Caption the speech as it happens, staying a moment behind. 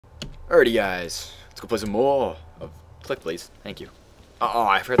Alrighty, guys. Let's go play some more of Click, please. Thank you. Oh,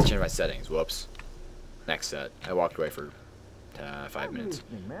 I forgot to change my settings. Whoops. Next set. I walked away for 5 minutes.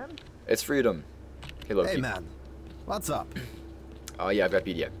 It's freedom. Hey, Loki. Hey, man. What's up? Oh, yeah, I've got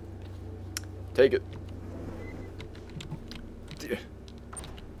Pripyat. Take it.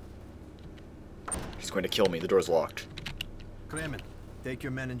 He's going to kill me. The door's locked. Kremen, take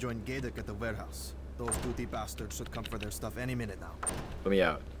your men and join Gaedek at the warehouse. Those duty bastards should come for their stuff any minute now. Let me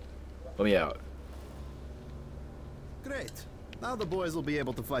out. Let me out. Great. Now the boys will be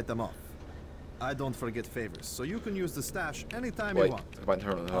able to fight them off. I don't forget favors, so you can use the stash anytime you want.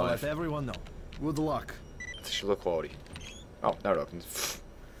 I'll let everyone know. Good luck. That's actually low quality. Oh, now it opens.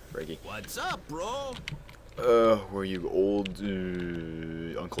 Breaky. What's up, bro? Were you old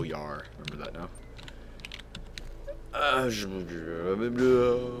Uncle Yar? Remember that now?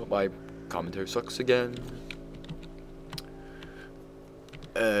 My commentary sucks again.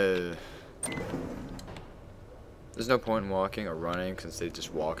 There's no point in walking or running since they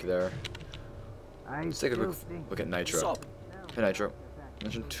just walk there. Let's take a quick look at Nitro. Hey Nitro.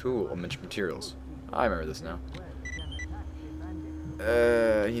 Mention tool, mention materials. I remember this now.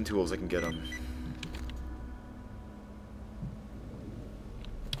 I need tools, I can get them.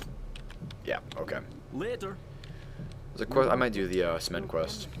 Yeah, okay. Later. There's a quest, I might do the cement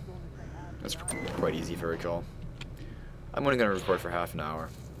quest. That's quite easy if I recall. I'm only gonna record for half an hour.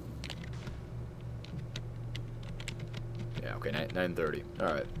 Yeah, okay, 9:30.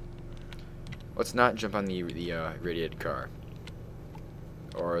 Alright. Let's not jump on the irradiated car.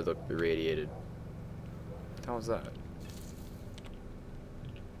 Or the irradiated... What the hell is that?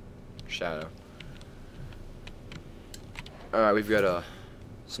 Shadow. Alright, we've got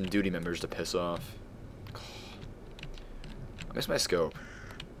some duty members to piss off. I missed my scope.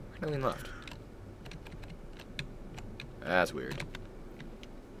 Nothing left. That's weird.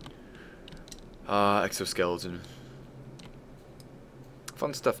 Exoskeleton.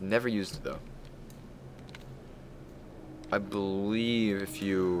 Fun stuff, never used it though. I believe if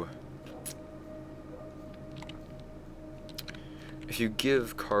you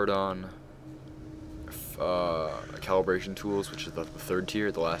give Cardon calibration tools, which is the third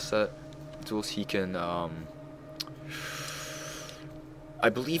tier, the last set tools, he can I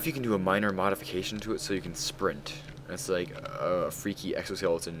believe you can do a minor modification to it so you can sprint. And it's like a freaky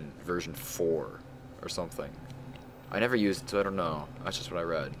exoskeleton version 4 or something. I never used it, so I don't know. That's just what I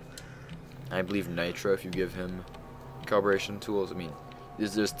read. I believe Nitro, if you give him calibration tools, I mean,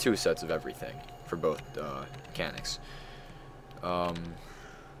 there's 2 sets of everything for both mechanics. If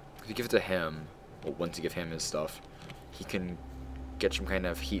you give it to him, well, once you give him his stuff, he can get some kind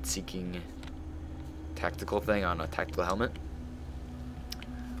of heat-seeking tactical thing on a tactical helmet.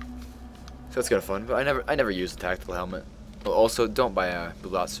 So that's kind of fun, but I never used the tactical helmet. Well, also, don't buy a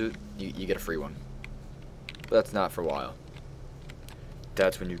Blarg suit. You get a free one. But that's not for a while.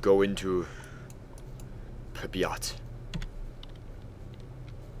 That's when you go into Pripyat.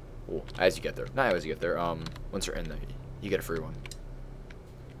 Well, as you get there. Not as you get there. Once you're in there, you get a free one.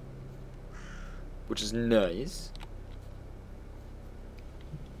 Which is nice.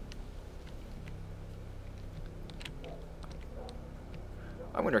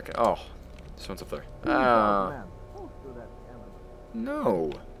 I wonder. Oh, this one's up there. No.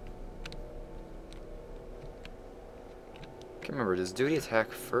 Can't remember. Does duty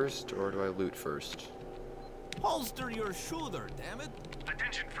attack first, or do I loot first? Holster your shoulder, damn it.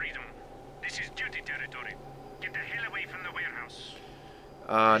 Attention, Freedom. This is duty territory. Get the hell away from the warehouse.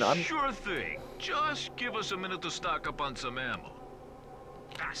 No, I'm... Sure thing. Just give us a minute to stock up on some ammo.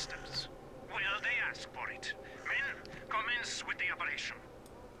 Bastards. Well, they ask for it. Men, commence with the operation.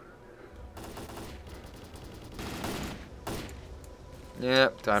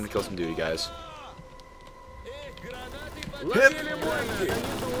 Yep, time to kill some duty guys. Hip.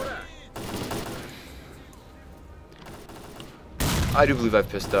 I do believe I've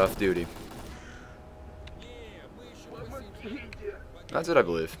pissed off duty. That's what I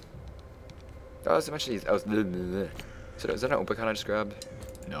believe. That was actually. Is that an Obicon I just grabbed?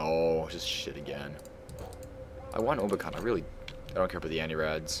 No, just shit again. I want Obicon. I don't care about the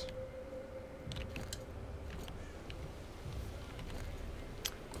anti-rads.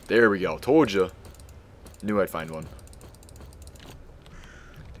 There we go. Told you. Knew I'd find one.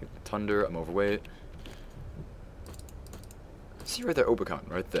 Take the Thunder. I'm overweight. See right there, Obicon,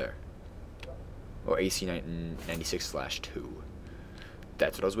 right there. Oh, AC 96/2.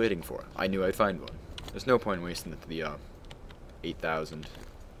 That's what I was waiting for. I knew I'd find one. There's no point in wasting the 8,000.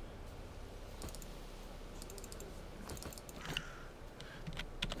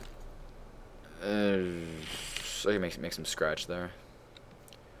 So I can make some scratch there.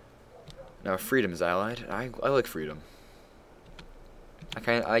 Now freedom is allied. I like freedom.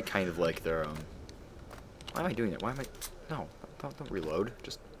 I kind of like their Why am I doing it? Why am I? No, don't reload.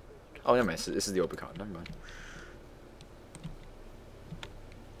 Just. Oh, never mind. This is the Obicon. Never mind.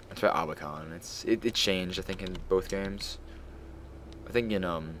 That's right, Obicon. It changed, I think, in both games. I think in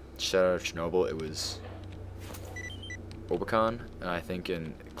Shadow of Chernobyl it was Obicon, and I think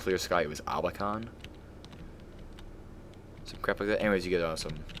in Clear Sky it was Obicon. Some crap like that. Anyways, you get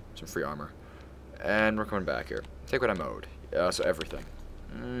some free armor, and we're coming back here. Take what I mowed. So everything.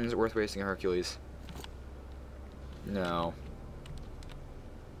 Is it worth wasting a Hercules? No.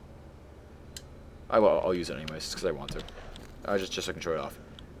 I'll use it anyways, because I want to. Just so I can show it off.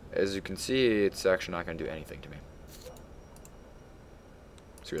 As you can see, it's actually not going to do anything to me.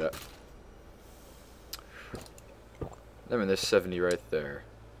 Screw that. I mean, there's 70 right there.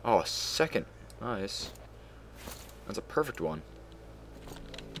 Oh, a second. Nice. That's a perfect one.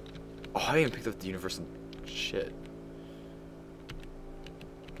 Oh, I didn't even pick up the universal shit.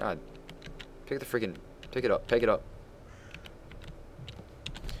 God. Pick the freaking... Pick it up. Pick it up.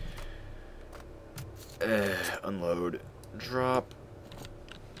 Unload. Drop.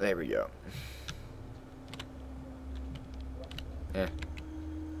 There we go.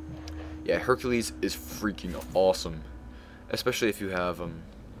 Yeah, Hercules is freaking awesome. Especially if you have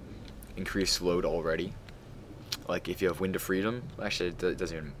increased load already. Like if you have Wind of Freedom. Actually, it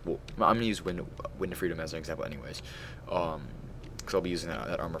doesn't even... Well, I'm going to use Wind of Freedom as an example anyways. Because I'll be using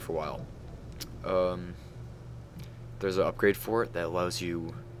that armor for a while. There's an upgrade for it that allows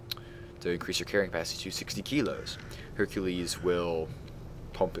you to increase your carrying capacity to 60 kilos. Hercules will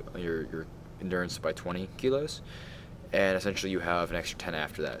pump your endurance by 20 kilos. And essentially you have an extra 10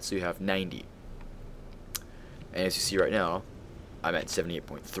 after that. So you have 90. And as you see right now, I'm at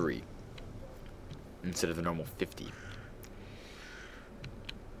 78.3 instead of the normal 50.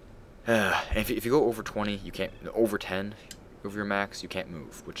 And if you go over 20, you can't. Over 10, over your max, you can't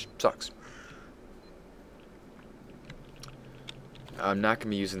move, which sucks. I'm not going to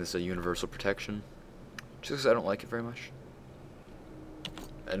be using this universal protection, just because I don't like it very much.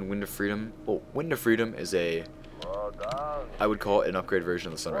 And Wind of Freedom, well, Wind of Freedom is I would call it an upgrade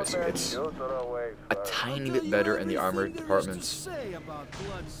version of the Sunrise Suit. It's a tiny bit better in the armor departments,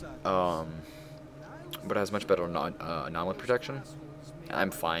 but it has much better anomaly protection. I'm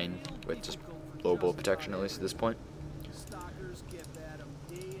fine with just low bullet protection, at least at this point.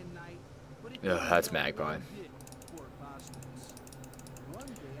 Ugh, that's Magpie.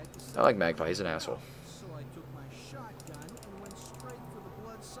 I like Magpie, he's an asshole.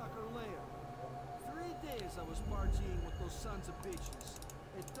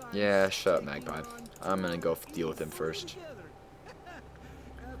 Yeah, shut up, Magpie. I'm gonna go deal with him first.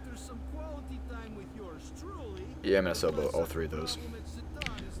 Yeah, I'm gonna sell all three of those.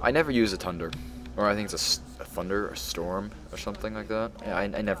 I never use a Thunder. Or I think it's a Thunder or Storm or something like that. Yeah, I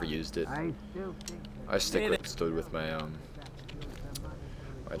never used it. I stood with my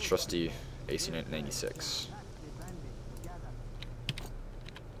my trusty AC-96.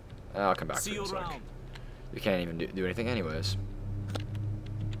 I'll come back for you in a sec. You can't even do anything anyways.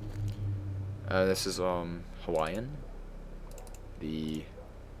 This is Hawaiian. I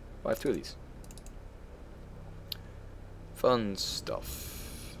have two of these. Fun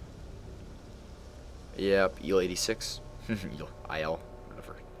stuff. Yep, EL-86. IL,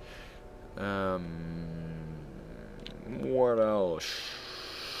 whatever. What else?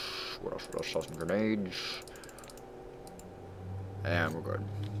 What else? Some grenades. And we're good.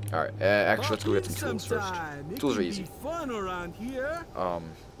 Alright, actually let's go get some tools first. Tools are easy.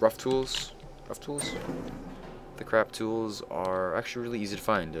 Rough tools. The crap tools are actually really easy to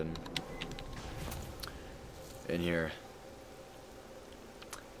find in here.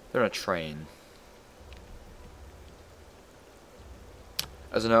 They're in a train.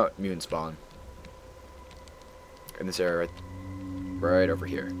 As a note, mutant spawn. In this area right over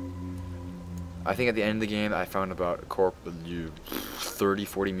here. I think at the end of the game I found about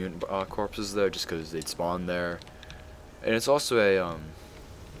 30-40 mutant corpses there just because they'd spawn there. And it's also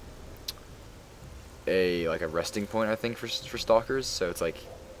like a resting point, I think, for stalkers, so it's like,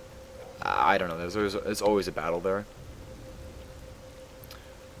 I don't know, there's always a battle there.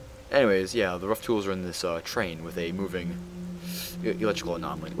 Anyways, yeah, the rough tools are in this train with a moving electrical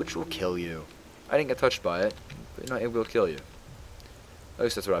anomaly, which will kill you. I didn't get touched by it, but no, it will kill you. At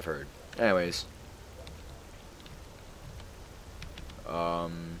least that's what I've heard. Anyways, I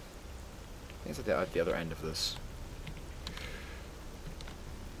think it's at the other end of this.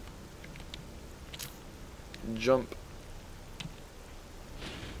 Jump.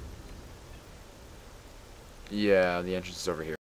 Yeah, the entrance is over here.